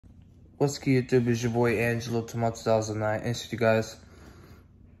What's good, YouTube? It's your boy Angelo, 2009. And you guys,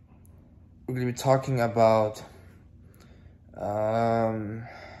 we're gonna be talking about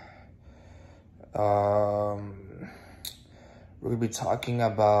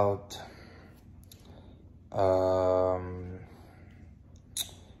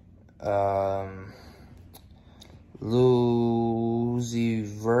Lil Uzi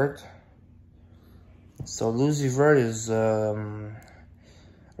Vert. So Lil Uzi Vert is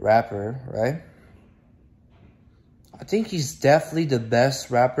rapper, right? I think he's definitely the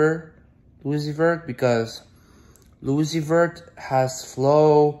best rapper, Lil Uzi Vert, because Lil Uzi Vert has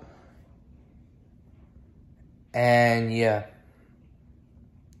flow, and yeah.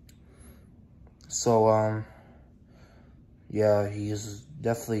 So yeah, he's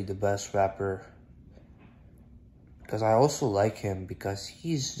definitely the best rapper. Because I also like him because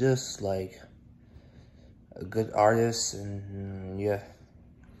he's just like a good artist, and yeah.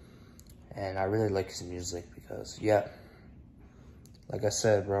 And I really like his music because, yeah, like I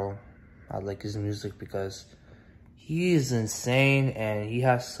said, bro, I like his music because he is insane and he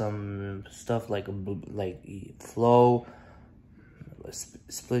has some stuff like flow,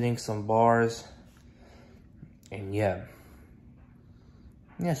 splitting some bars, and yeah.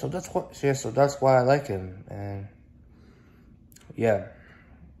 So that's why I like him, and yeah.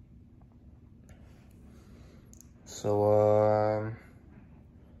 So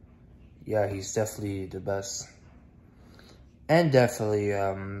yeah, he's definitely the best. And definitely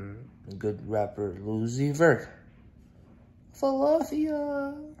a good rapper, Lil Uzi Vert.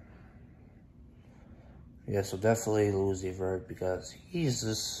 Philadelphia. Yeah, so definitely Lil Uzi Vert because he's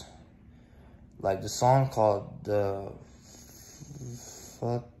just like the song called the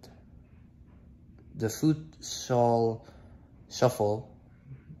Foot Shuffle.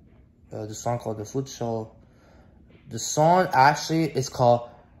 The song called the Foot Shuffle. The song actually is called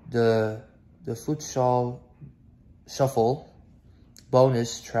the Foot Shuffle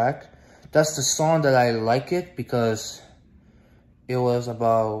bonus track. That's the song that I like it because it was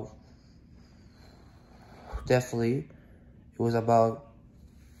about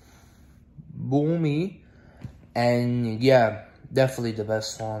Boomy, and yeah, definitely the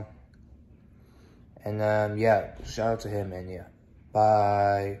best song. And yeah, shout out to him, and yeah,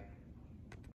 bye.